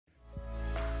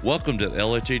Welcome to the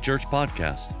LHA Church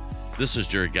Podcast. This is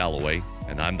Jerry Galloway,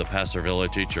 and I'm the pastor of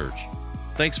LHA Church.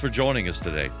 Thanks for joining us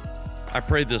today. I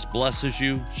pray this blesses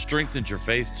you, strengthens your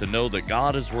faith to know that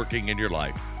God is working in your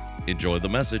life. Enjoy the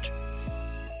message.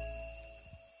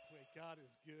 God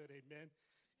is good, amen.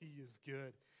 He is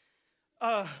good.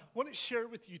 I want to share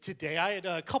with you today. I had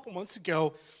a couple months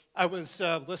ago, I was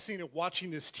listening and watching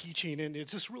this teaching, and it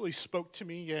just really spoke to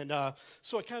me. And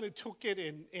so I kind of took it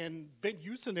and been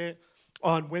using it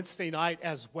on Wednesday night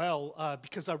as well,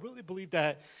 because I really believe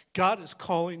that God is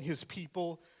calling his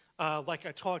people, like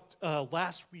I talked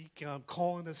last week,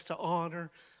 calling us to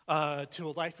honor, to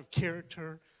a life of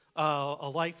character, a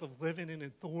life of living in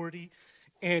authority.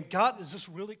 And God is just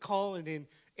really calling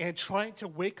and trying to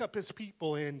wake up his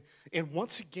people and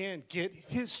once again get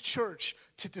his church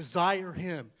to desire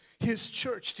him, his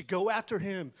church to go after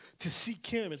him, to seek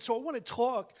him. And so I want to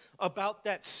talk about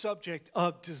that subject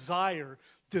of desire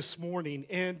this morning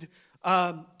and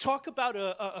talk about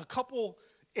a couple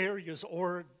areas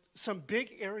or some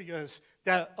big areas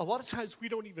that a lot of times we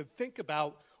don't even think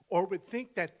about or would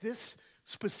think that this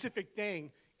specific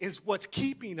thing is what's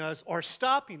keeping us or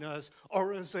stopping us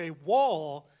or is a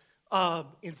wall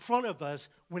in front of us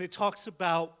when it talks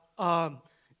about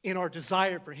in our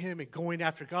desire for him and going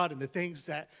after God and the things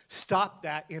that stop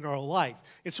that in our life.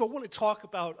 And so I want to talk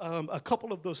about a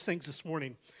couple of those things this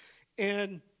morning.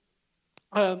 And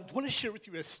I want to share with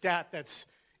you a stat that's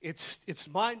it's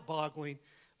mind-boggling,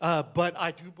 but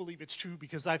I do believe it's true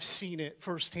because I've seen it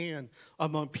firsthand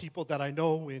among people that I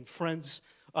know and friends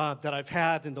that I've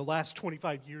had in the last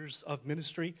 25 years of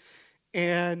ministry.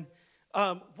 And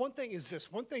one thing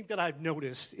that I've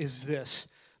noticed is this: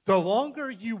 the longer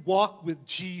you walk with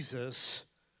Jesus,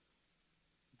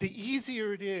 the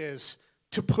easier it is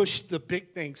to push the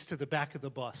big things to the back of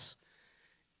the bus.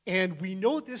 And we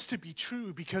know this to be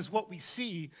true because what we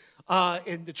see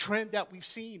and the trend that we've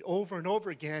seen over and over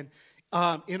again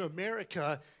in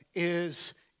America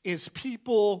is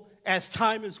people, as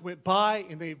time has went by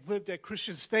and they've lived at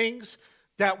Christians, things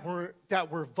that were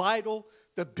vital,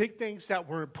 the big things that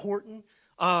were important,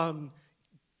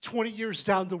 20 years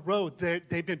down the road,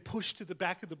 they've been pushed to the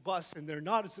back of the bus and they're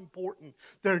not as important.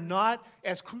 They're not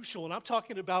as crucial. And I'm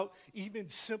talking about even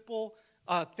simple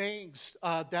things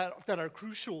that are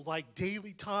crucial, like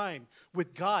daily time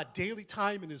with God, daily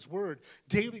time in his word,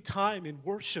 daily time in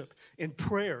worship, in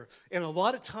prayer. And a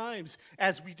lot of times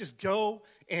as we just go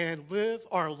and live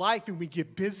our life and we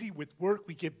get busy with work,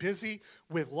 we get busy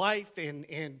with life and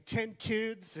 10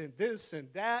 kids and this and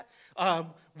that,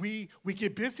 we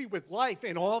get busy with life,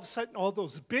 and all of a sudden all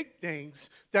those big things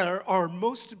that are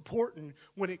most important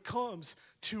when it comes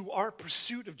to our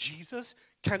pursuit of Jesus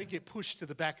kind of get pushed to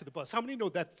the back of the bus. How many know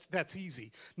that's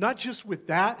easy? Not just with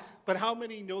that, but how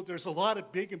many know there's a lot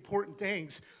of big important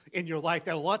things in your life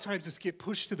that a lot of times just get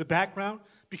pushed to the background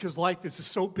because life is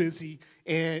just so busy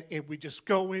and we just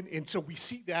go in. And so we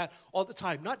see that all the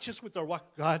time, not just with our walk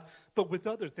with God, but with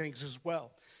other things as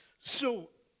well. So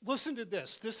listen to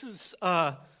this. This is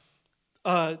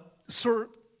a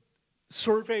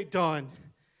survey done,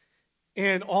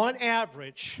 and on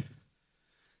average,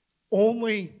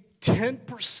 only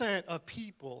 10% of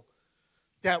people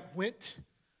that went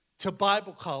to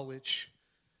Bible college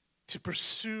to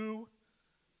pursue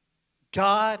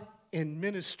God in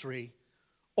ministry,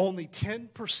 only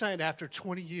 10% after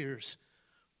 20 years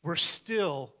were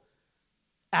still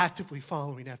actively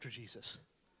following after Jesus.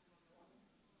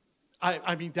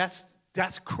 I mean,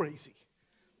 that's crazy.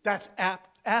 That's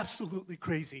absolutely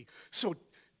crazy. So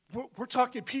we're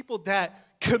talking people that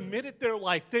committed their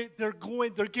life. They're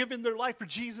giving their life for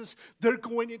Jesus. They're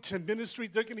going into ministry.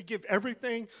 They're going to give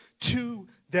everything to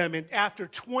them. And after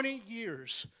 20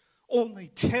 years, only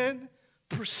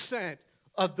 10%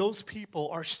 of those people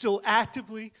are still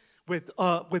actively with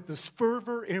this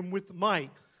fervor and with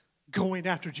might going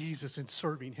after Jesus and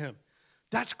serving him.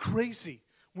 That's crazy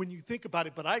when you think about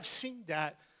it. But I've seen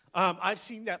that. I've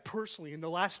seen that personally in the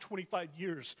last 25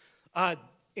 years.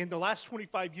 In the last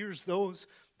 25 years, those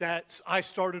that I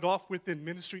started off with in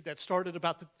ministry that started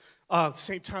about the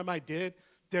same time I did,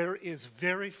 there is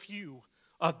very few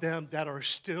of them that are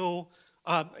still,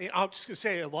 I'm just going to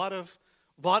say a lot of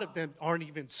them aren't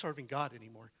even serving God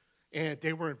anymore. And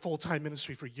they were in full-time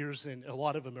ministry for years, and a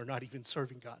lot of them are not even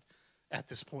serving God at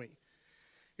this point.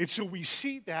 And so we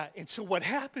see that, and so what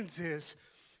happens is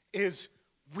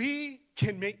we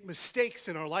can make mistakes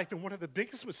in our life, and one of the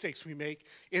biggest mistakes we make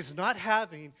is not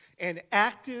having an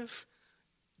active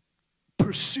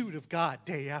pursuit of God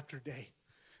day after day.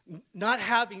 Not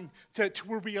having to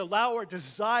where we allow our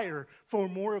desire for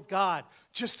more of God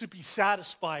just to be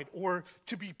satisfied or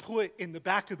to be put in the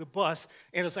back of the bus.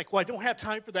 And it's like, well, I don't have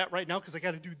time for that right now because I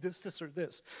got to do this, or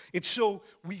this. And so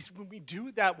when we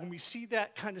do that, when we see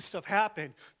that kind of stuff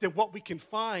happen, then what we can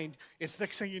find is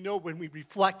next thing you know, when we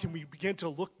reflect and we begin to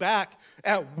look back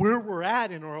at where we're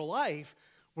at in our life,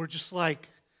 we're just like,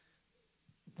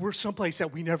 we're someplace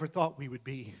that we never thought we would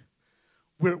be.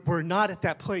 We're not at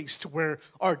that place to where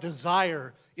our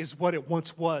desire is what it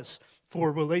once was for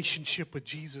a relationship with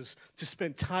Jesus, to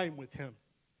spend time with him.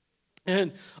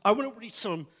 And I want to read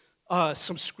some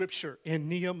scripture in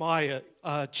Nehemiah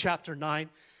chapter 9.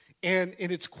 And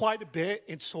it's quite a bit,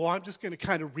 and so I'm just going to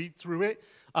kind of read through it.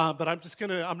 But I'm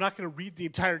not going to read the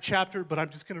entire chapter, but I'm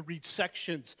just going to read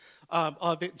sections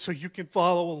of it so you can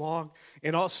follow along.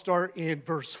 And I'll start in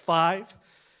verse 5.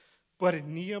 But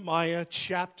in Nehemiah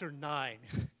chapter 9,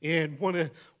 and want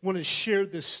to share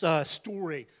this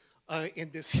story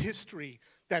in this history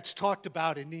that's talked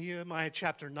about in Nehemiah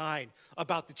chapter 9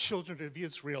 about the children of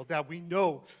Israel, that we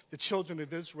know the children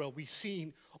of Israel, we've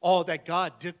seen all that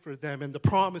God did for them and the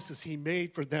promises he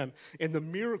made for them and the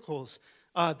miracles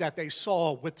that they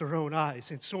saw with their own eyes.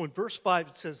 And so in verse 5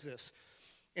 it says this,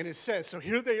 and it says, so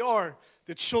here they are,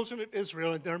 the children of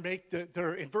Israel, and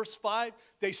they're in verse 5,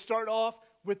 they start off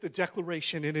with the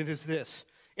declaration, and it is this.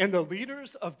 And the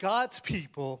leaders of God's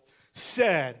people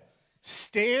said,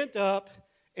 stand up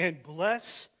and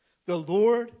bless the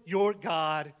Lord your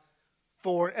God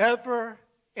forever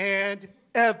and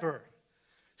ever.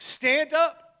 Stand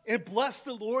up and bless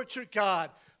the Lord your God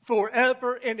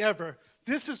forever and ever.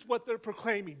 This is what they're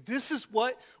proclaiming. This is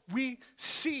what we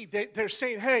see. They're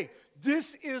saying, hey,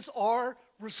 this is our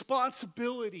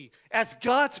responsibility as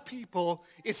God's people,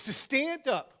 is to stand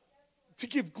up, to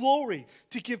give glory,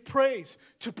 to give praise,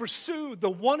 to pursue the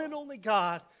one and only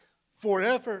God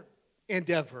forever and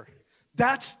ever.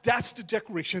 That's the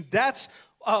declaration. That's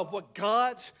what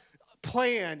God's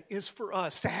plan is for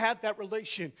us, to have that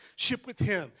relationship with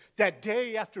him, that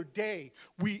day after day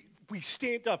we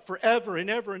stand up forever and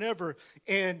ever and ever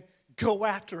and go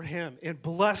after him and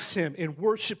bless him and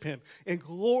worship him and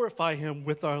glorify him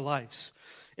with our lives.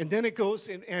 And then it goes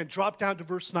and drop down to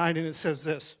verse 9, and it says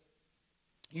this.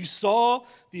 You saw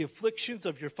the afflictions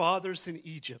of your fathers in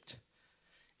Egypt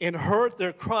and heard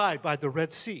their cry by the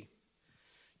Red Sea.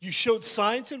 You showed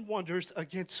signs and wonders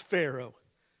against Pharaoh,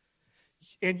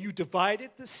 and you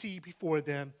divided the sea before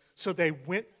them, so they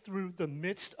went through the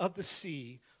midst of the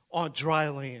sea on dry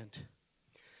land.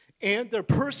 And their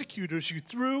persecutors you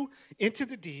threw into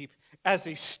the deep as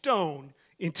a stone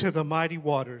into the mighty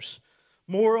waters.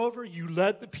 Moreover, you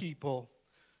led the people,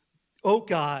 O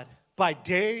God, by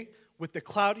day with the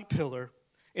cloudy pillar,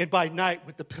 and by night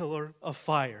with the pillar of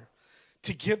fire,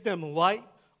 to give them light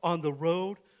on the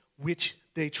road which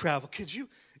they travel.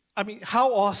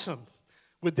 How awesome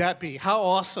would that be? How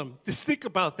awesome. Just think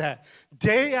about that.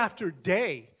 Day after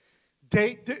day,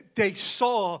 they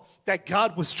saw that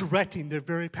God was directing their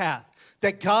very path,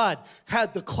 that God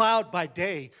had the cloud by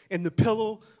day and the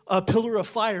pillar of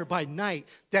fire by night,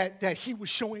 that he was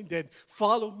showing that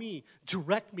follow me,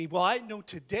 direct me. Well, I know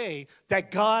today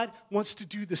that God wants to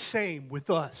do the same with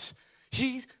us.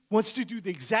 He wants to do the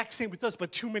exact same with us,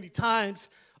 but too many times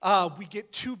we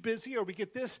get too busy or we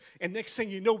get this, and next thing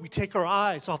you know, we take our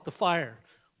eyes off the fire.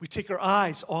 We take our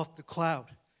eyes off the cloud.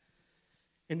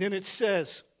 And then it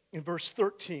says in verse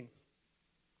 13,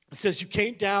 it says, you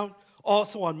came down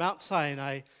also on Mount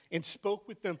Sinai and spoke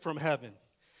with them from heaven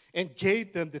and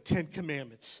gave them the 10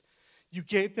 commandments. You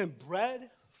gave them bread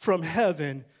from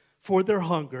heaven for their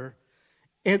hunger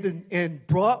and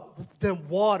brought them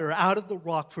water out of the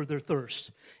rock for their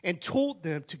thirst, and told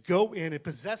them to go in and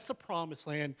possess the promised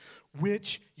land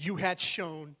which you had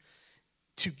shown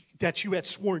that you had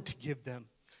sworn to give them.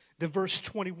 Then verse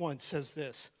 21 says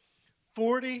this,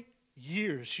 40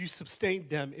 years you sustained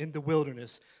them in the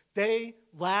wilderness. They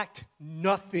lacked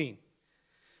nothing.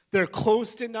 Their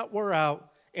clothes did not wear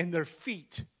out, and their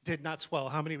feet did not swell.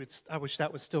 How many I wish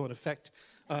that was still in effect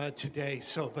today.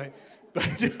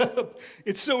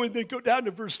 And then go down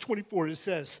to verse 24. It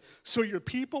says, so your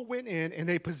people went in and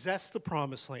they possessed the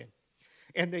promised land.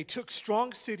 And they took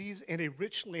strong cities and a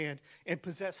rich land and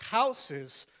possessed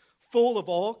houses full of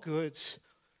all goods,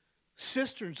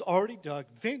 cisterns already dug,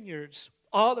 vineyards,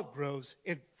 olive groves,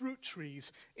 and fruit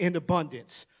trees in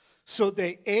abundance. So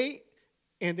they ate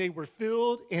and they were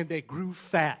filled and they grew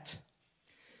fat.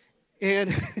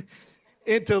 And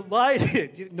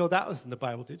delighted, that was in the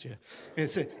Bible, did you? And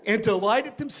it said, and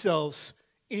delighted themselves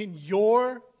in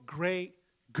your great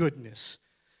goodness.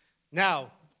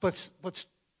 Now, let's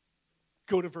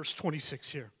go to verse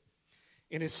 26 here.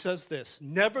 And it says this,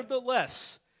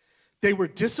 nevertheless, they were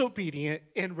disobedient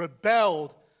and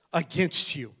rebelled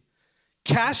against you.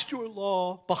 Cast your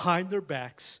law behind their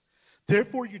backs.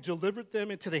 Therefore you delivered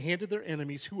them into the hand of their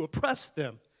enemies who oppressed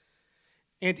them.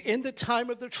 And in the time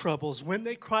of their troubles, when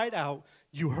they cried out,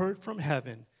 you heard from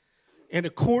heaven. And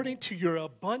according to your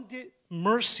abundant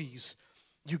mercies,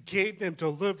 you gave them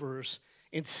deliverers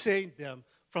and saved them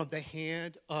from the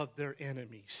hand of their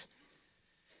enemies.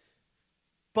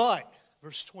 But,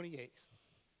 verse 28,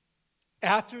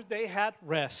 after they had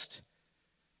rest,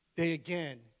 they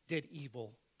again did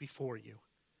evil before you.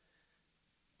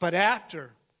 But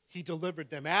after he delivered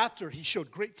them, after he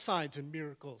showed great signs and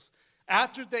miracles,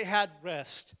 after they had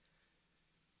rest,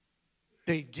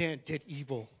 they again did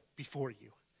evil before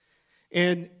you.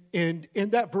 And in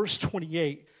that verse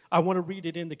 28, I want to read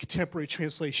it in the contemporary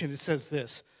translation. It says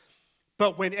this,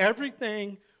 but when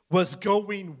everything was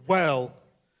going well,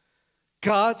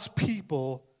 God's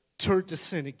people turned to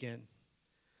sin again.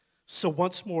 So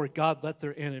once more, God let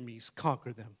their enemies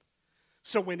conquer them.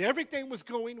 So when everything was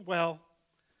going well,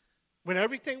 when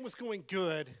everything was going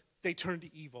good, they turned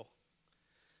to evil.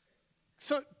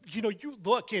 So, you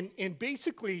look, and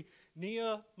basically,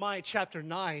 Nehemiah chapter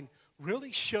 9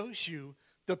 really shows you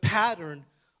the pattern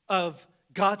of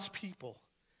God's people.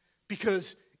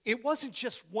 Because it wasn't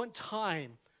just one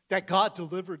time that God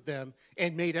delivered them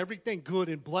and made everything good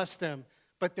and blessed them,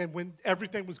 but then when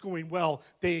everything was going well,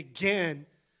 they again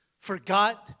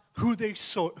forgot who they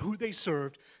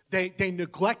served. They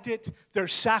neglected their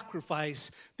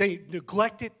sacrifice. They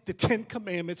neglected the 10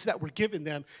 commandments that were given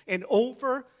them. And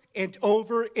over and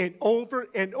over and over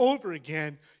and over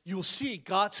again, you'll see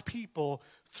God's people,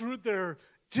 through their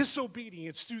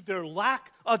disobedience, through their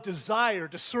lack of desire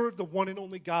to serve the one and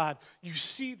only God, you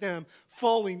see them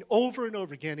falling over and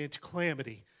over again into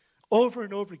calamity, over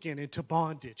and over again into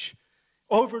bondage,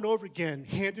 over and over again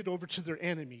handed over to their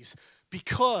enemies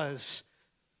because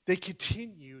they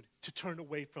continued to turn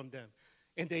away from them.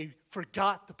 And they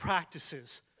forgot the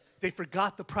practices. They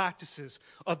forgot the practices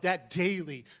of that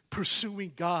daily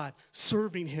pursuing God,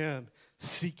 serving Him,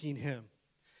 seeking Him.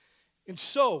 And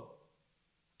so,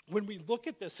 when we look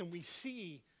at this and we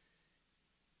see,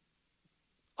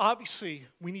 obviously,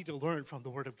 we need to learn from the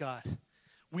Word of God.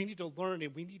 We need to learn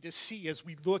and we need to see as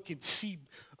we look and see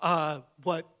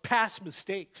what past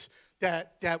mistakes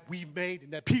that we've made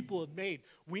and that people have made.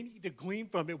 We need to glean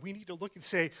from it. We need to look and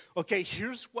say, okay,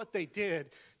 here's what they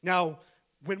did. Now,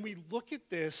 when we look at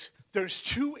this, there's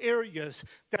two areas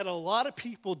that a lot of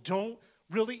people don't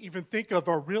really even think of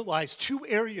or realize, two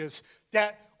areas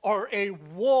that are a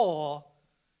wall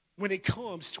when it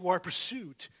comes to our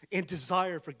pursuit and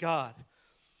desire for God.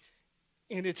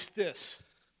 And it's this.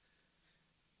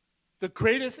 The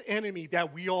greatest enemy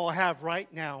that we all have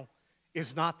right now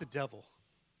is not the devil.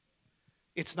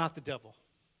 It's not the devil.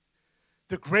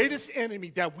 The greatest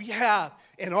enemy that we have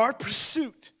in our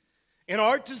pursuit, in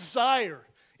our desire,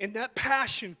 in that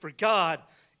passion for God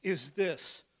is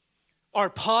this: our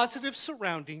positive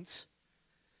surroundings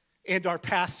and our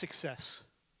past success.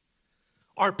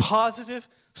 Our positive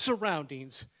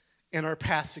surroundings and our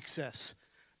past success.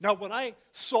 Now, when I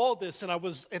saw this and I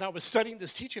was studying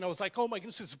this teaching, I was like, oh my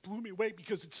goodness, this blew me away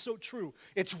because it's so true.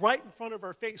 It's right in front of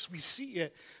our face. We see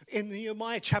it in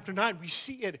Nehemiah chapter 9. We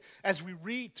see it as we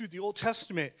read through the Old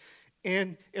Testament.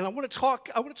 And I want to talk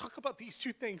about these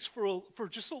two things for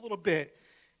just a little bit,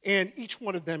 and each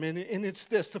one of them. And it's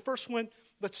this. The first one,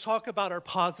 let's talk about our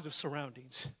positive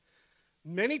surroundings.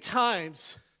 Many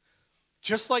times,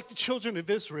 just like the children of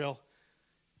Israel,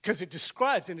 because it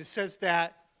describes and it says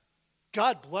that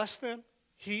God blessed them.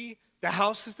 The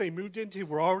houses they moved into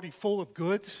were already full of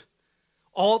goods.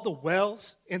 All the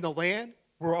wells in the land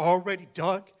were already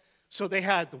dug. So they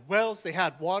had the wells, they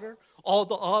had water. All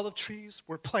the olive trees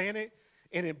were planted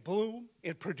and in bloom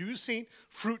and producing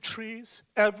fruit trees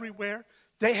everywhere.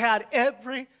 They had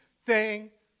everything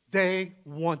they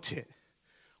wanted.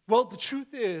 Well, the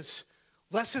truth is,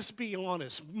 let's just be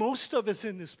honest. Most of us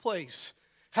in this place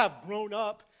have grown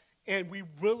up and we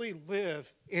really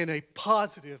live in a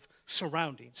positive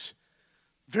surroundings.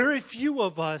 Very few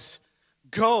of us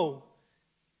go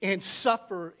and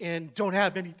suffer and don't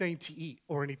have anything to eat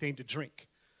or anything to drink.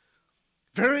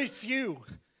 Very few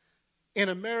in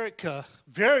America,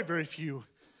 very, very few,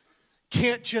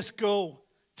 can't just go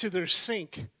to their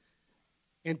sink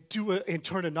and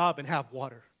turn a knob and have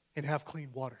water and have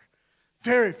clean water.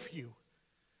 Very few.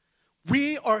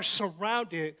 We are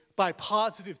surrounded by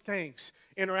positive things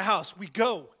in our house. We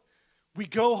go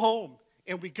home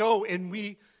and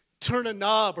we turn a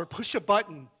knob or push a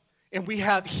button and we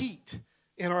have heat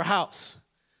in our house.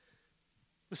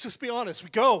 Let's just be honest. We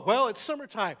go, well, it's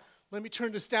summertime. Let me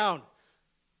turn this down.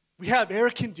 We have air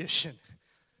condition.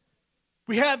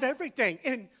 We have everything.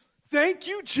 And thank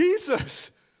you,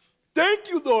 Jesus. Thank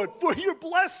you, Lord, for your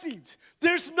blessings.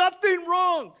 There's nothing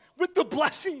wrong with the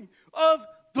blessing of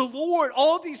the Lord.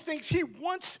 All these things he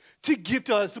wants to give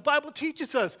to us. The Bible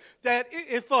teaches us that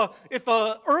if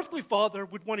a earthly father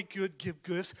would want to give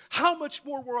gifts, how much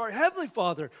more will our heavenly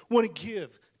Father want to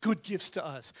give good gifts to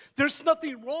us? There's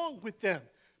nothing wrong with them.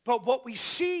 But what we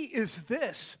see is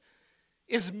this,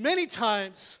 is many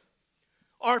times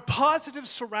our positive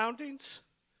surroundings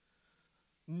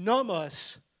numb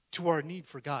us to our need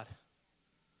for God.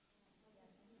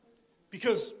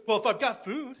 Because, well, if I've got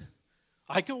food,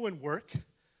 I go and work.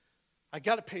 I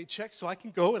got a paycheck, so I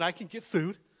can go and I can get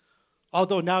food.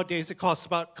 Although nowadays it costs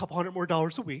about a couple $100 more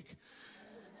a week.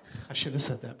 I shouldn't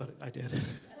have said that, but I did.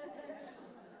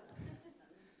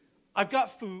 I've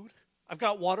got food. I've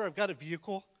got water. I've got a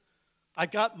vehicle.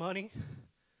 I've got money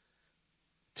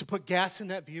to put gas in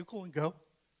that vehicle and go.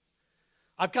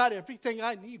 I've got everything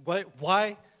I need.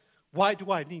 Why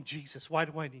do I need Jesus? Why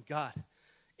do I need God?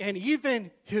 And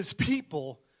even his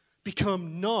people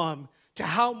become numb to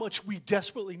how much we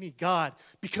desperately need God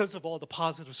because of all the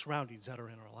positive surroundings that are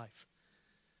in our life.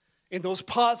 And those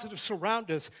positive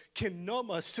surroundings can numb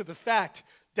us to the fact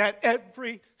that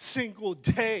every single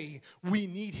day we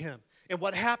need him. And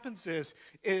what happens is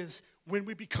when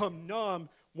we become numb,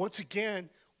 once again,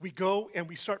 we go and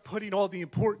we start putting all the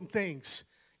important things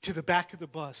to the back of the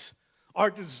bus. Our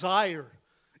desire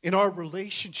in our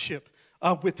relationship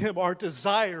with him, our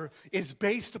desire is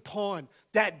based upon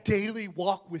that daily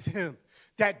walk with him,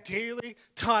 that daily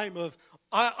time of,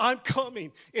 I'm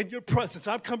coming in your presence.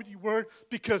 I'm coming to your word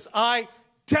because I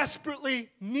desperately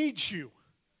need you.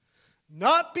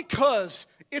 Not because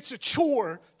it's a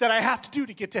chore that I have to do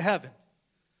to get to heaven,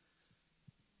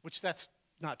 which that's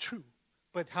not true.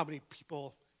 But how many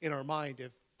people in our mind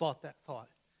have thought that thought?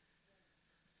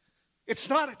 It's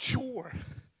not a chore.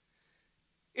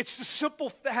 It's the simple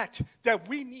fact that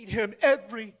we need him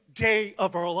every day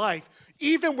of our life,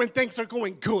 even when things are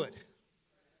going good.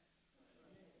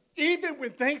 Even when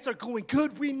things are going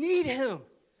good, we need him.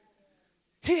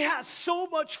 He has so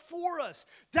much for us.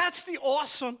 That's the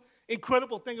awesome,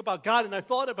 incredible thing about God. And I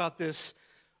thought about this.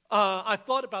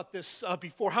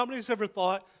 Before. How many has ever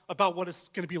thought about what it's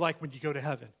going to be like when you go to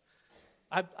heaven?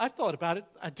 I've thought about it.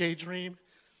 I daydream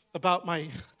about my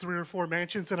 3 or 4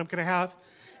 mansions that I'm going to have.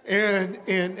 And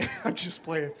I'm just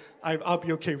playing. I'll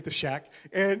be okay with the shack.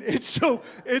 And it's so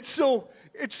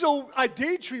I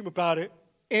daydream about it.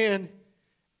 And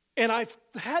I've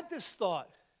had this thought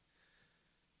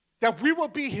that we will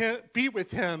be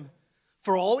with him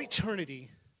for all eternity.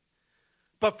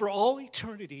 But for all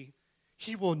eternity,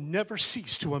 he will never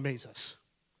cease to amaze us.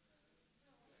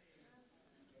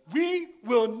 We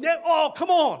will never, come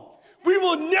on. We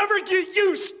will never get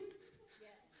used.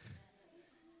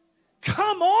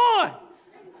 Come on.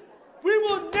 We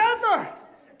will never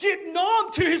get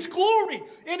numb to his glory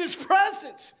and his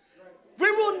presence. We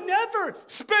will never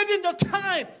spend enough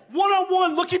time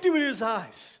one-on-one looking into his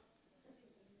eyes.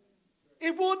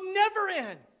 It will never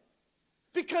end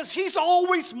because he's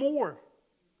always more.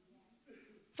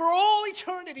 For all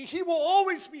eternity, he will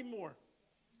always be more.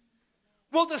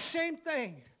 Well, the same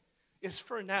thing is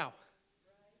for now.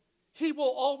 He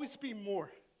will always be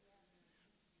more.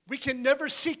 We can never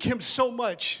seek him so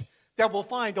much that we'll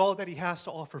find all that he has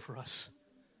to offer for us.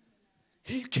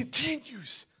 He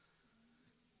continues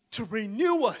to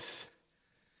renew us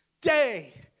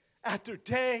day after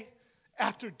day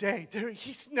after day.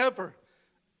 He's never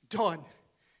done.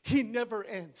 He never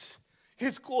ends.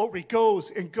 His glory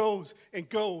goes and goes and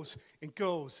goes and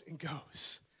goes and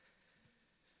goes.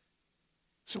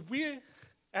 So we,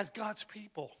 as God's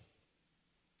people,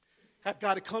 have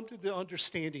got to come to the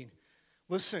understanding,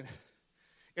 listen,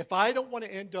 if I don't want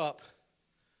to end up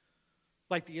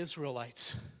like the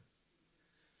Israelites,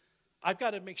 I've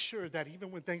got to make sure that even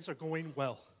when things are going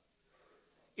well,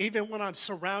 even when I'm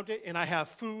surrounded and I have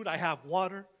food, I have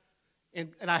water, and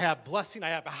I have blessing, I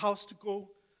have a house to go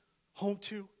home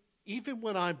to, even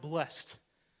when I'm blessed,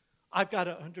 I've got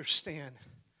to understand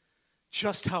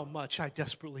just how much I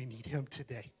desperately need him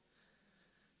today.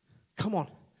 Come on.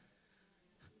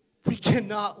 We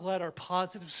cannot let our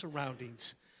positive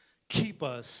surroundings keep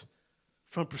us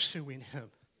from pursuing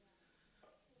him.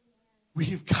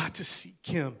 We've got to seek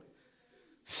him.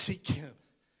 Seek him.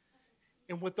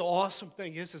 And what the awesome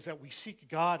thing is that we seek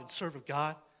God and serve a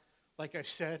God, like I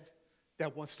said,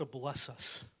 that wants to bless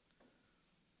us.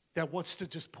 That wants to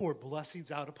just pour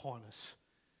blessings out upon us.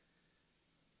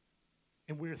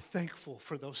 And we're thankful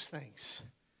for those things.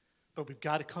 But we've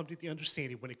got to come to the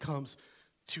understanding when it comes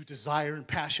to desire and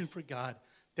passion for God,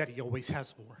 that he always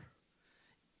has more.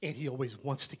 And he always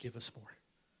wants to give us more.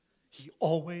 He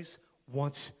always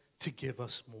wants to give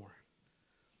us more.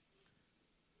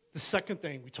 The second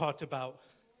thing we talked about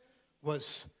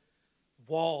was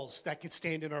walls that could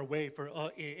stand in our way for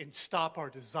and stop our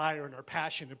desire and our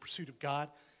passion and pursuit of God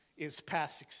is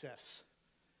past success.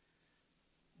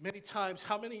 Many times,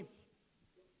 how many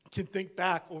can think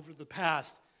back over the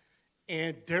past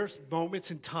and there's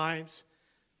moments and times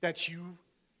that you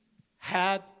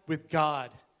had with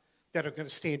God that are going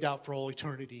to stand out for all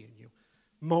eternity in you?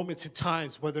 Moments and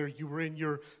times, whether you were in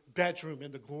your bedroom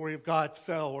and the glory of God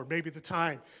fell, or maybe the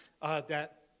time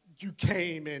that you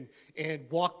came and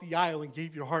walked the aisle and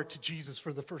gave your heart to Jesus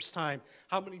for the first time.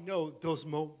 How many know those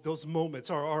moments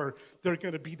are they're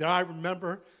going to be there? I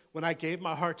remember when I gave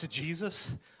my heart to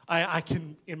Jesus, I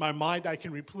can, in my mind, I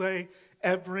can replay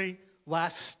every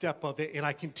last step of it, and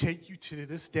I can take you to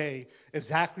this day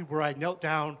exactly where I knelt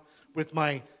down with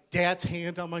my dad's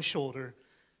hand on my shoulder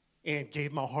and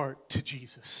gave my heart to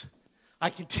Jesus. I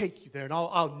can take you there, and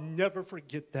I'll never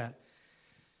forget that.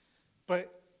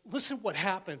 But listen what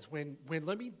happens when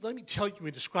let me tell you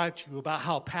and describe to you about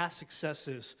how past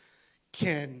successes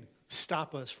can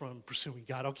stop us from pursuing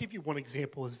God. I'll give you one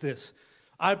example is this.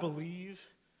 I believe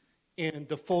in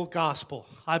the full gospel.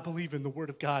 I believe in the Word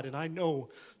of God, and I know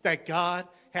that God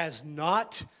has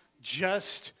not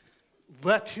just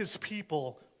left his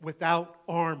people without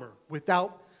armor,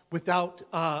 without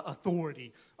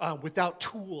authority, without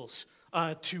tools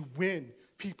to win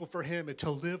people for him and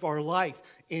to live our life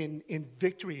in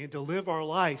victory and to live our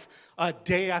life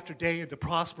day after day and to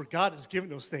prosper. God has given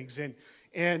those things.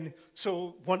 And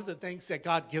so one of the things that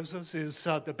God gives us is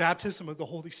the baptism of the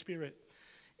Holy Spirit,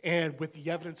 and with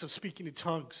the evidence of speaking in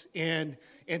tongues and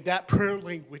that prayer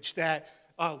language that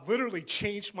literally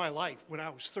changed my life when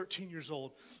I was 13 years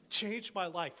old, changed my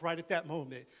life right at that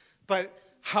moment. But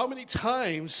how many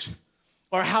times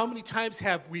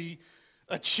have we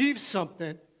achieved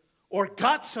something or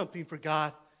got something for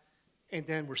God, and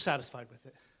then we're satisfied with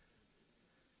it?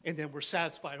 And then we're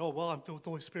satisfied, oh, well, I'm filled with the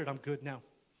Holy Spirit, I'm good now.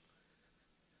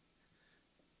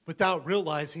 Without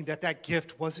realizing that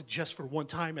gift wasn't just for one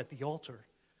time at the altar.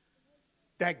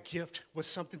 That gift was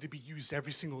something to be used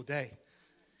every single day.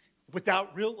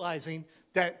 Without realizing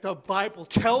that the Bible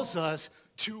tells us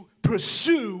to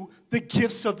pursue the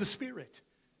gifts of the Spirit.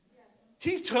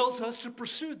 He tells us to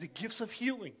pursue the gifts of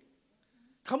healing.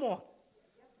 Come on.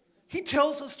 He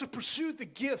tells us to pursue the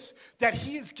gifts that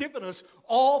he has given us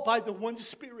all by the one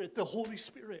Spirit, the Holy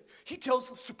Spirit. He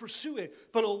tells us to pursue it.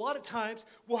 But a lot of times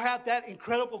we'll have that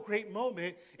incredible, great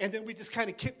moment, and then we just kind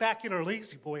of kick back in our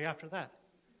lazy boy after that.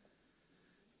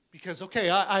 Because, okay,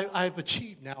 I've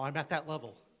achieved now. I'm at that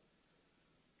level.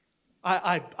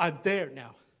 I'm there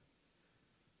now.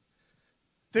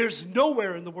 There's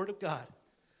nowhere in the Word of God,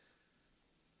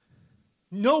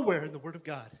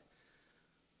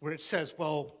 where it says,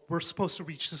 well, we're supposed to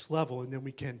reach this level and then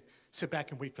we can sit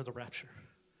back and wait for the rapture.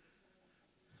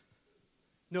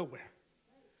 Nowhere.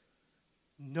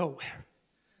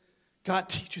 God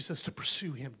teaches us to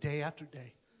pursue him day after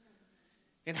day.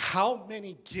 And how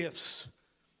many gifts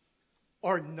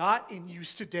are not in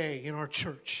use today in our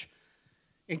church,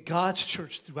 in God's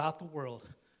church throughout the world,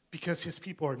 because his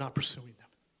people are not pursuing them?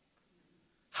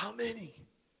 How many?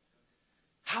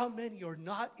 How many are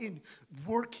not in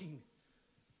working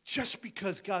just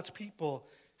because God's people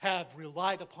have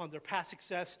relied upon their past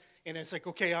success, and it's like,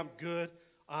 okay, I'm good.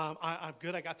 I'm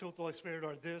good. I got filled with the Holy Spirit,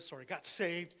 or this, or I got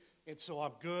saved, and so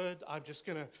I'm good. I'm just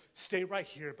going to stay right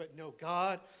here. But no,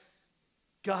 God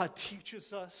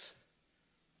teaches us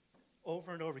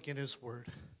over and over again in his word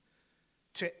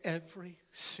to every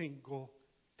single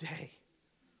day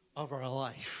of our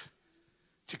life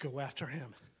to go after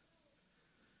him.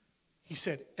 He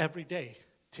said, every day,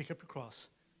 take up your cross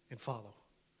and follow.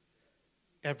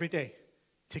 Every day,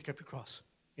 take up your cross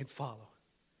and follow.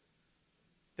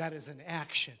 That is an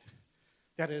action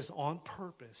that is on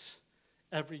purpose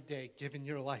every day, giving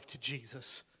your life to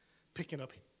Jesus, picking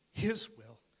up his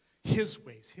will, his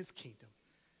ways, his kingdom,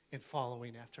 and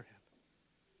following after him.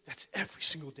 That's every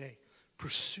single day,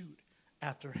 pursuit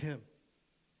after him.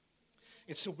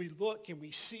 And so we look and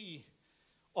we see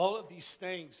all of these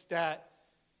things that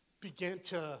begin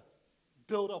to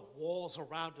build up walls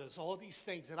around us, all these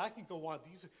things. And I can go on.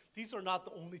 These are not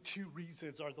the only two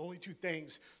reasons or the only two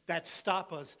things that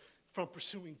stop us from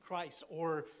pursuing Christ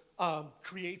or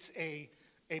creates a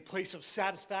place of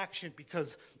satisfaction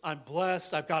because I'm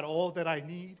blessed, I've got all that I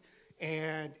need,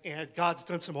 and God's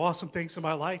done some awesome things in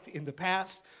my life in the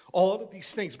past, all of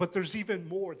these things. But there's even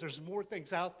more. There's more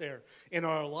things out there in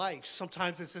our life.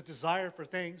 Sometimes it's a desire for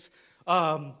things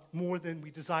more than we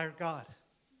desire God.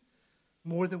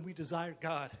 More than we desire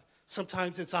God.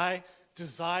 Sometimes it's I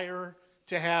desire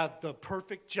to have the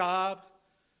perfect job,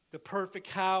 the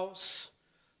perfect house,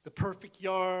 the perfect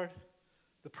yard,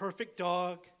 the perfect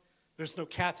dog. There's no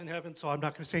cats in heaven, so I'm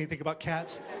not going to say anything about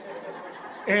cats.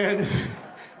 And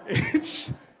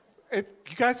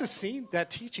you guys have seen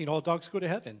that teaching, All Dogs Go to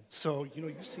Heaven. So,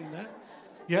 you've seen that.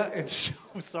 Yeah, and so,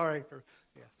 sorry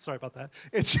about that.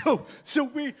 And so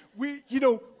we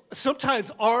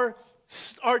sometimes our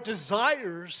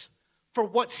desires for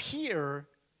what's here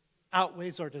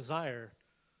outweighs our desire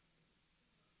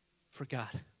for God.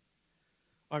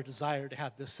 Our desire to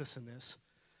have this, and this.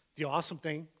 The awesome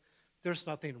thing, there's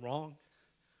nothing wrong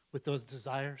with those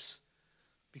desires,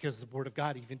 because the Word of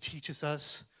God even teaches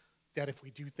us that if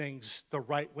we do things the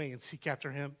right way and seek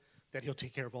after Him, that He'll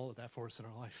take care of all of that for us in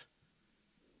our life.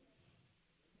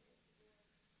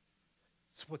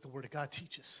 It's what the Word of God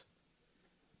teaches.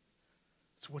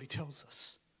 It's what He tells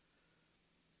us.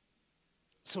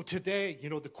 So today,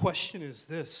 the question is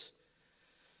this.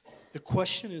 The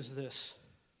question is this.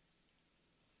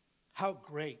 How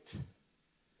great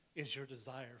is your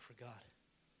desire for God?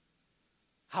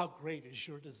 How great is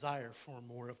your desire for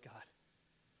more of God?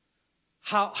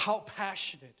 How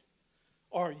passionate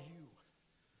are you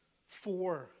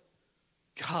for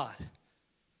God?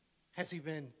 Has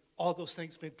all those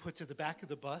things been put to the back of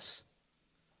the bus?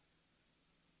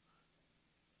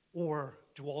 Or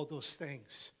do all those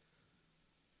things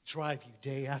drive you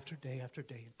day after day after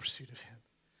day in pursuit of Him?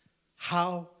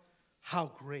 How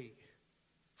great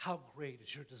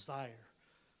is your desire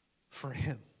for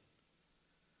Him?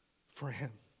 For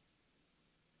Him.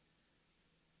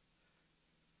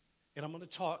 And I'm going to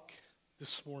talk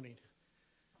this morning,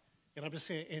 and I'm just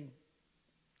saying, and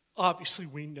obviously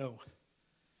we know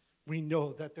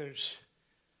that there's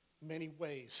many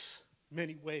ways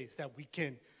that we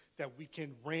can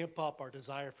ramp up our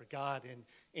desire for God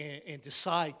and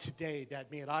decide today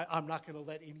that, man, I'm not going to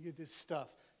let any of this stuff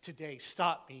today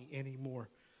stop me anymore.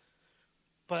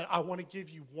 But I want to give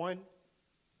you I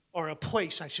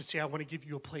want to give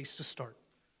you a place to start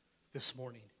this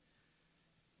morning.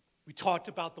 We talked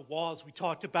about the walls. We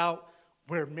talked about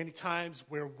where many times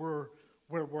where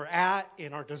we're at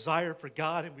in our desire for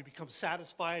God, and we become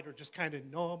satisfied or just kind of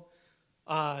numb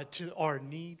to our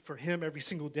need for Him every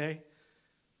single day.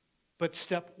 But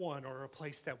step one, or a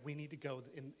place that we need to go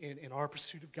in our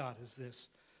pursuit of God,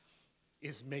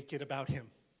 is make it about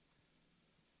Him.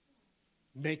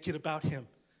 Make it about Him.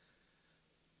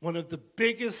 One of the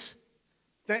biggest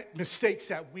mistakes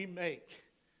that we make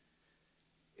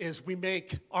is we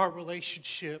make our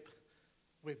relationship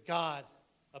with God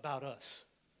about us,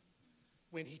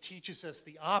 when He teaches us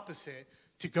the opposite,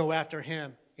 to go after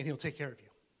Him and He'll take care of you.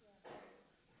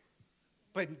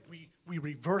 But we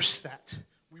reverse that.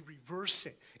 We reverse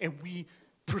it, and we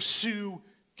pursue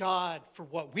God for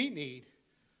what we need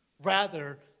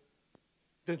rather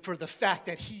than for the fact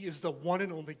that He is the one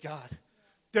and only God.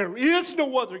 There is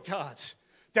no other gods,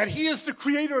 that He is the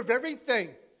creator of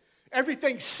everything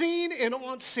seen and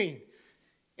unseen.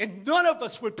 And none of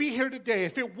us would be here today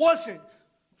if it wasn't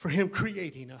for Him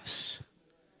creating us.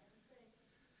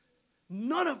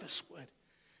 None of us would.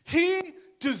 He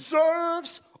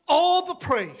deserves all the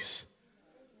praise,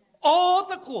 all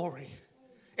the glory,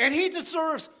 and He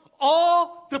deserves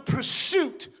all the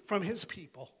pursuit from His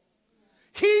people.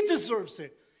 He deserves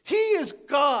it. He is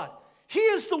God. He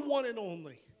is the one and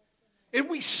only. And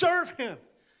we serve Him.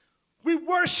 We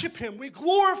worship Him. We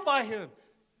glorify Him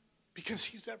because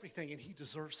He's everything and He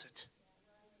deserves it.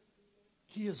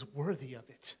 He is worthy of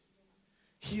it.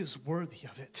 He is worthy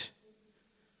of it.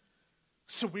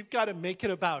 So we've got to make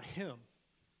it about Him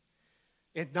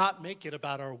and not make it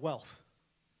about our wealth.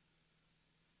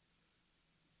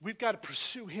 We've got to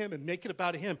pursue Him and make it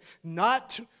about Him.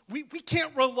 We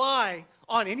can't rely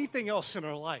on anything else in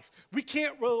our life. We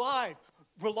can't rely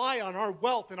on our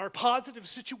wealth and our positive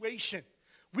situation.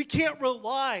 We can't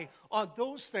rely on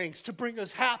those things to bring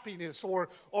us happiness or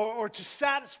to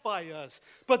satisfy us.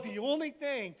 But the only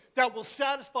thing that will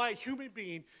satisfy a human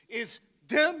being is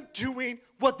them doing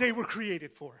what they were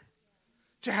created for,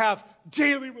 to have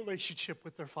daily relationship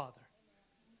with their Father.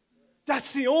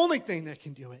 That's the only thing that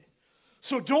can do it.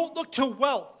 So don't look to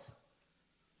wealth.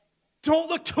 Don't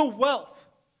look to wealth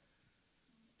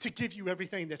to give you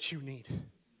everything that you need.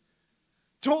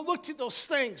 Don't look to those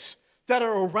things that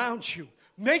are around you.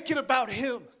 Make it about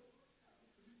Him.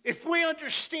 If we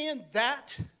understand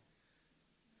that,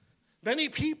 many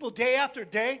people day after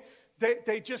day,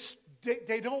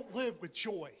 they don't live with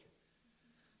joy.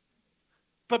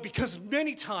 But because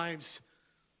many times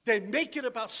they make it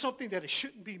about something that it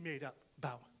shouldn't be made up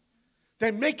about.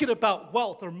 They make it about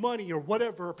wealth or money or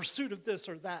whatever, or pursuit of this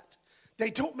or that. They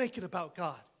don't make it about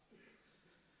God.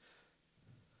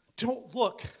 Don't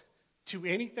look to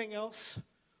anything else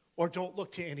or don't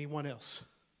look to anyone else.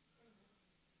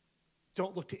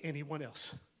 Don't look to anyone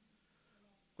else.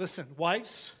 Listen,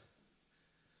 wives,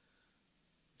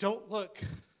 don't look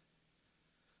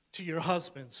to your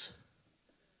husbands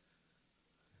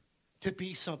to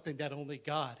be something that only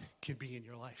God can be in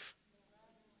your life.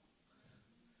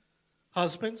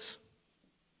 Husbands,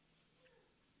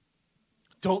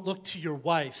 don't look to your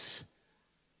wives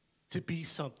to be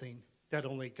something that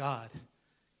only God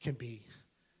can be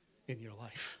in your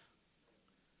life.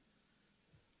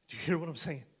 Do you hear what I'm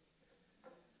saying?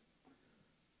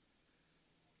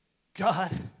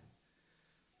 God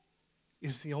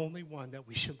is the only one that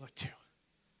we should look to.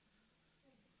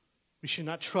 We should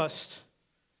not trust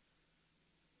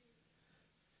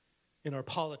in our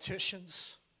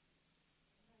politicians,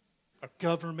 our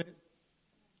government,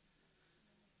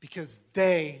 because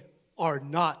they are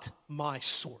not my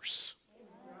source.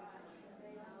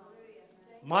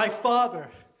 My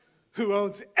Father, who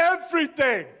owns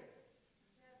everything,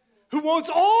 who owns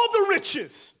all the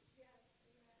riches,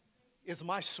 is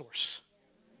my source,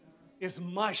 is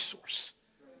my source,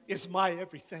 is my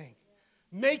everything.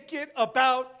 Make it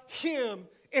about Him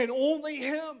and only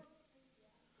Him.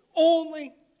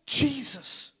 Only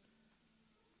Jesus.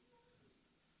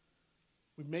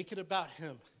 We make it about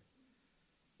Him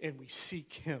and we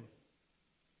seek Him.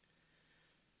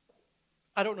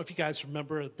 I don't know if you guys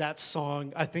remember that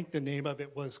song. I think the name of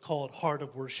it was called Heart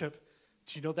of Worship.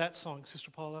 Do you know that song,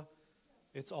 Sister Paula?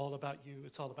 It's all about you.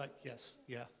 It's all about, yes,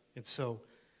 yeah.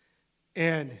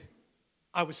 And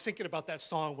I was thinking about that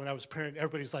song when I was praying.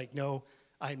 Everybody's like, no,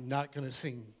 I'm not going to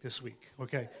sing this week,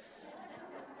 okay?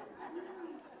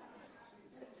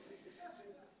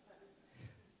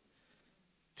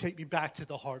 Take me back to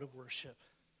the heart of worship,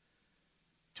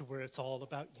 to where it's all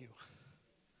about you.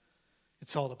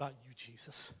 It's all about you,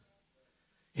 Jesus.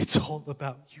 It's all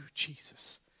about you,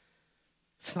 Jesus.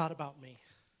 It's not about me.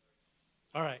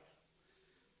 All right.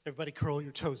 Everybody curl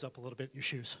your toes up a little bit in your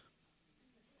shoes.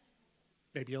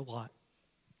 Maybe a lot.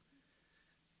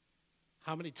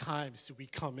 How many times do we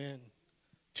come in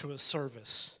to a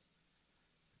service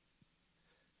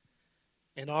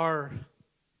and our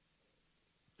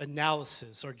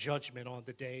analysis or judgment on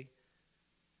the day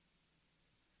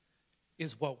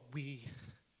is what we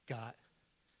got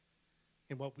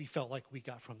and what we felt like we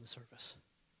got from the service?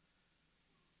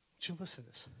 Would you listen to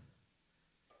this?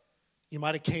 You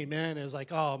might have came in as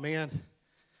like, oh man, I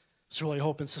was really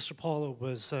hoping Sister Paula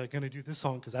was going to do this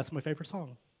song because that's my favorite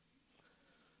song.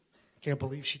 Can't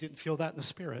believe she didn't feel that in the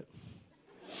spirit.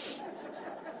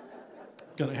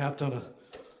 Gonna have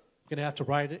to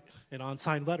write it an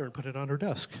unsigned letter and put it on her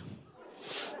desk.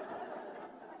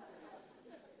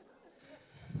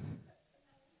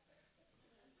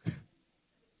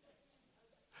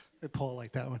 And Paul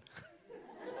liked that one.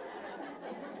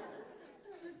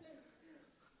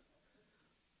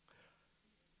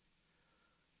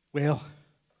 Well,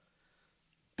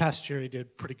 Pastor Jerry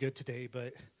did pretty good today,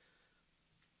 but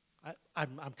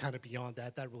I'm kind of beyond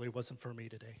that. That really wasn't for me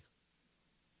today.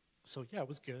 So yeah, it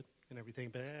was good and everything,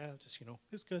 but it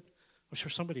was good. I'm sure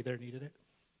somebody there needed it.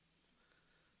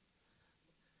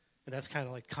 And that's kind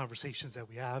of like conversations that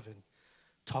we have and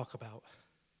talk about.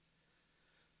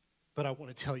 But I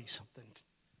want to tell you something.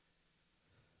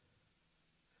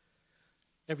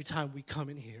 Every time we come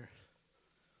in here,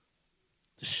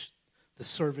 the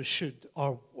service should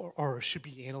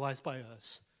be analyzed by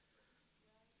us.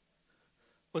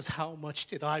 Was how much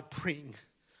did I bring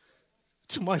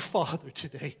to my Father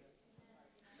today?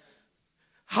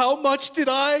 How much did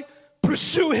I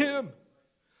pursue Him?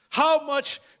 How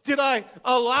much did I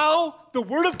allow the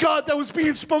Word of God that was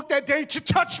being spoke that day to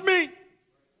touch me?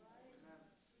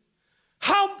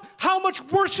 How much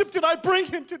worship did I bring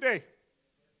Him today?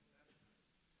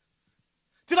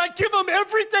 Did I give Him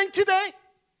everything today?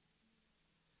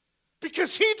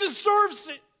 Because He deserves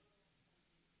it.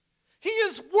 He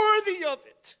is worthy of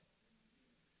it.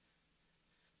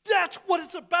 That's what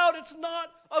it's about. It's not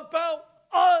about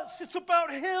us. It's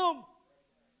about Him.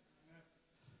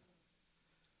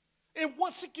 And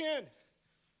once again,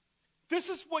 this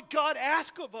is what God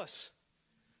asks of us.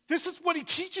 This is what He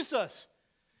teaches us.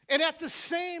 And at the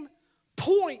same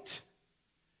point,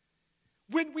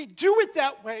 when we do it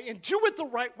that way and do it the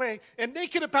right way and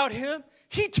make it about Him,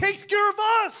 He takes care of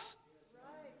us.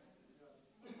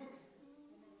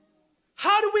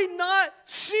 How do we not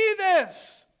see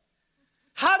this?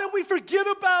 How do we forget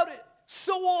about it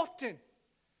so often?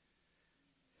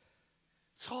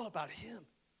 It's all about him.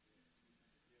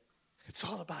 It's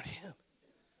all about him.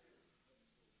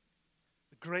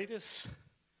 The greatest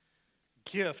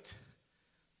gift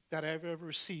that I've ever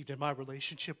received in my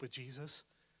relationship with Jesus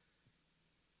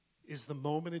is the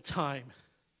moment in time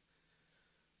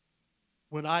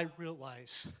when I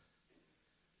realize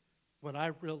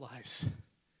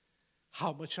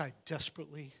how much I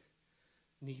desperately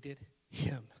needed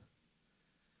him.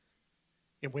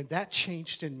 And when that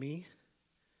changed in me,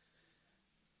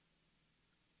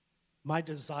 my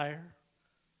desire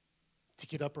to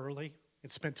get up early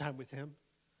and spend time with him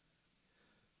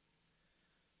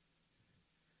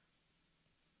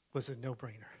was a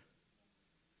no-brainer.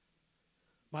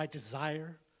 My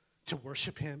desire to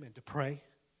worship him and to pray,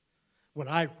 when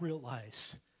I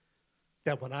realized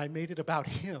that when I made it about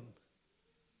him,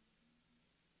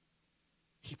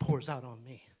 he pours out on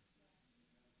me.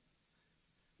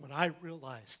 When I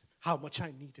realized how much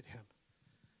I needed him,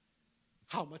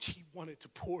 how much he wanted to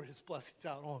pour his blessings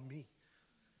out on me,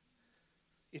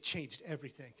 it changed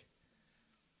everything.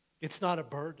 It's not a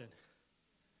burden.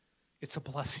 It's a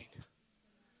blessing.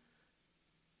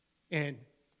 And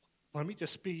let me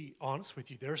just be honest with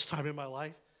you. There's time in my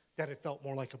life that it felt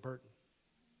more like a burden.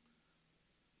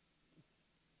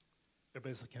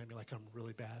 Everybody's looking at me like I'm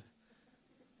really bad.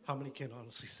 How many can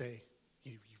honestly say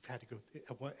you've had to go,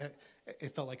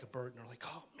 it felt like a burden, or like,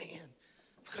 oh man,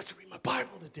 I forgot to read my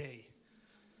Bible today.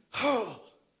 Oh,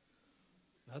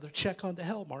 another check on the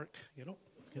hell mark, Yep,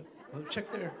 another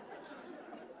check there.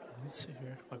 Let's see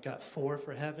here. I've got 4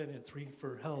 for heaven and 3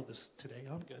 for hell today.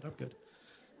 I'm good.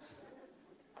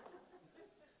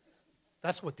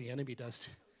 That's what the enemy does.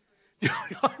 It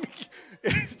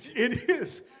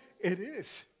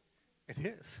is.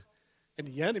 And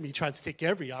the enemy tries to take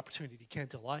every opportunity he can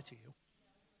to lie to you.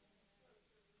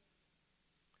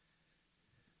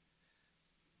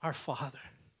 Our Father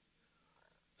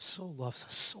so loves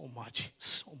us so much.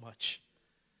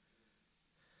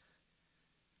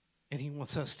 And he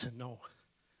wants us to know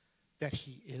that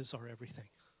he is our everything.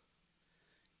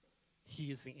 He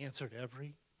is the answer to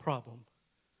every problem,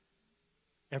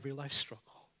 every life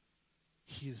struggle.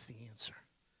 He is the answer.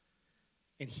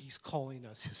 And he's calling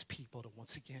us, his people, to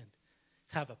once again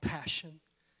have a passion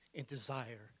and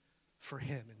desire for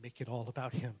him and make it all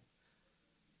about him.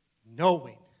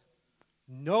 Knowing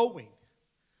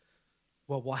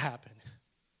what will happen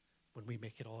when we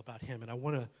make it all about him. And I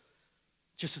want to,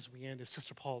 just as we end, if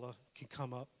Sister Paula can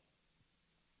come up,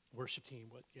 worship team,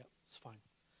 it's fine.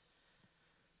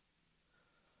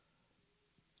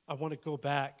 I want to go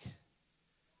back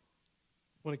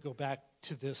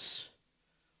to this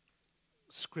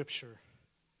scripture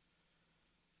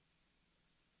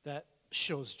that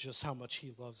shows just how much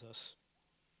he loves us.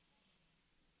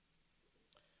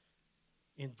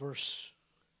 In verse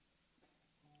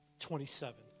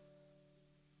 27.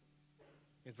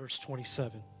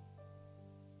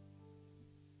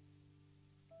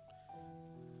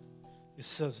 It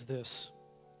says this: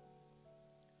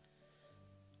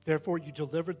 "Therefore you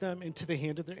delivered them into the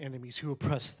hand of their enemies who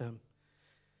oppressed them.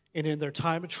 And in their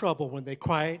time of trouble, when they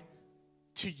cried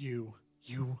to you,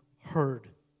 you heard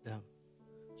them."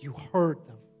 You heard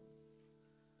them.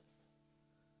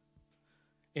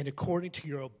 "And according to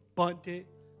your abundant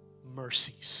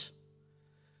mercies."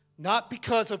 Not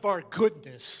because of our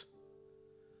goodness,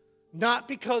 not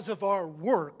because of our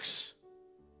works,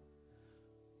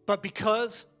 but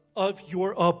because of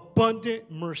your abundant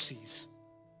mercies.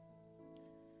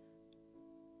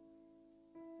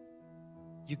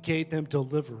 You gave them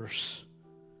deliverers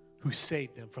who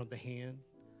saved them from the hand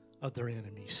of their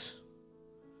enemies.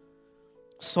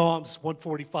 Psalms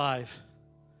 145,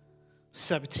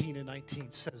 17 and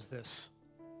 19 says this: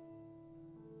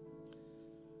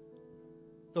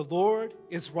 "The Lord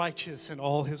is righteous in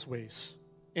all his ways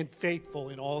and faithful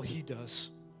in all he does.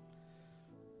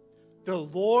 The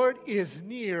Lord is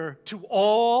near to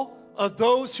all of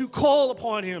those who call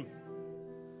upon him."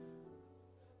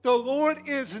 The Lord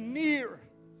is near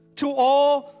to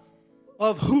all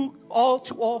who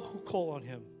call on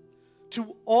him,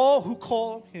 to all who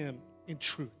call on him in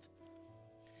truth.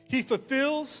 He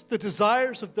fulfills the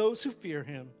desires of those who fear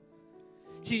him.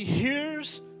 He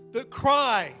hears the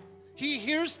cry. He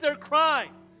hears their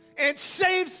cry and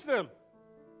saves them.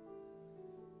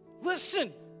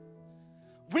 Listen,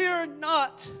 we are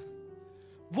not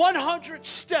 100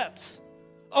 steps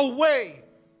away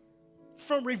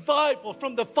from revival,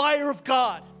 from the fire of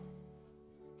God,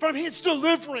 from his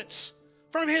deliverance,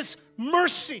 from his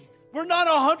mercy. We're not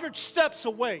 100 steps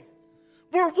away.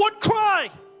 We're one cry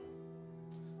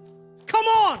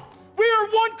Come on. We are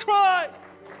one cry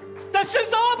that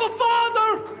says, Abba,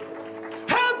 Father,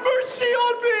 have mercy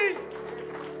on me.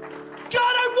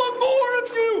 God, I want more of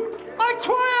you. I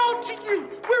cry out to you.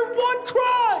 We're one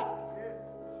cry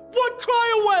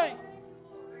away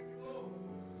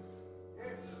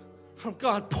from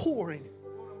God pouring.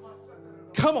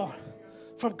 Come on.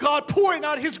 From God pouring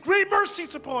out his great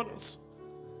mercies upon us.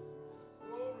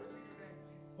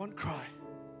 One cry.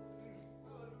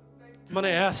 I'm going to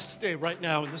ask today, right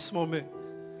now, in this moment,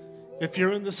 if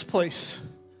you're in this place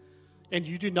and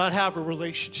you do not have a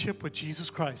relationship with Jesus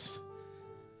Christ,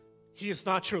 he is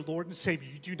not your Lord and Savior.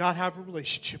 You do not have a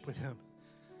relationship with him.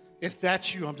 If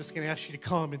that's you, I'm just going to ask you to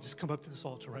come and just come up to this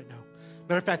altar right now.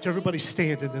 Matter of fact, everybody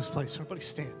stand in this place. Everybody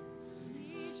stand.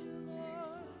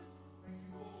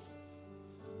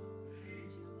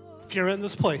 If you're in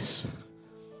this place,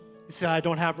 you say, I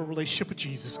don't have a relationship with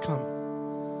Jesus, come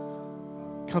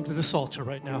to this altar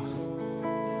right now.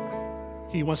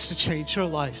 He wants to change your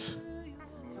life.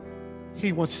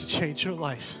 He wants to change your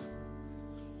life.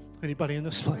 Anybody in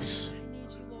this place?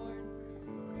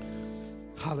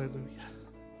 Hallelujah.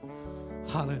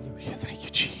 Hallelujah. Thank you,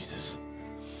 Jesus.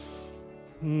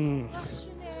 And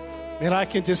I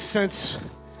can just sense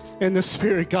in the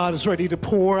Spirit, God is ready to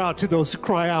pour out to those who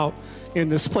cry out in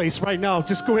this place right now.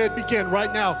 Just go ahead, begin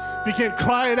right now. Begin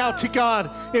crying out to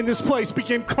God in this place.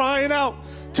 Begin crying out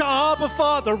to Abba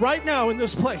Father right now in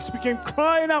this place. Begin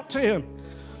crying out to him.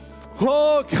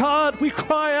 Oh God, we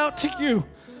cry out to you.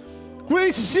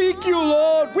 We seek you,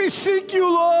 Lord. We seek you,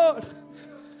 Lord.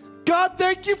 God,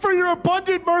 thank you for your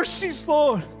abundant mercies,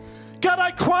 Lord. God, I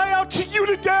cry out to you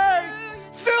today.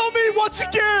 Fill me once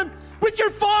again with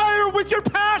your fire, with your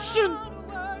passion.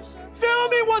 Fill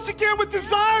me once again with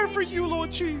desire for you,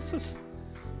 Lord Jesus.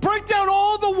 Break down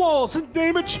all the walls in the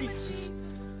name of Jesus.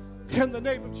 In the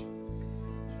name of Jesus.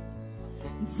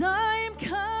 And I am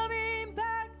coming.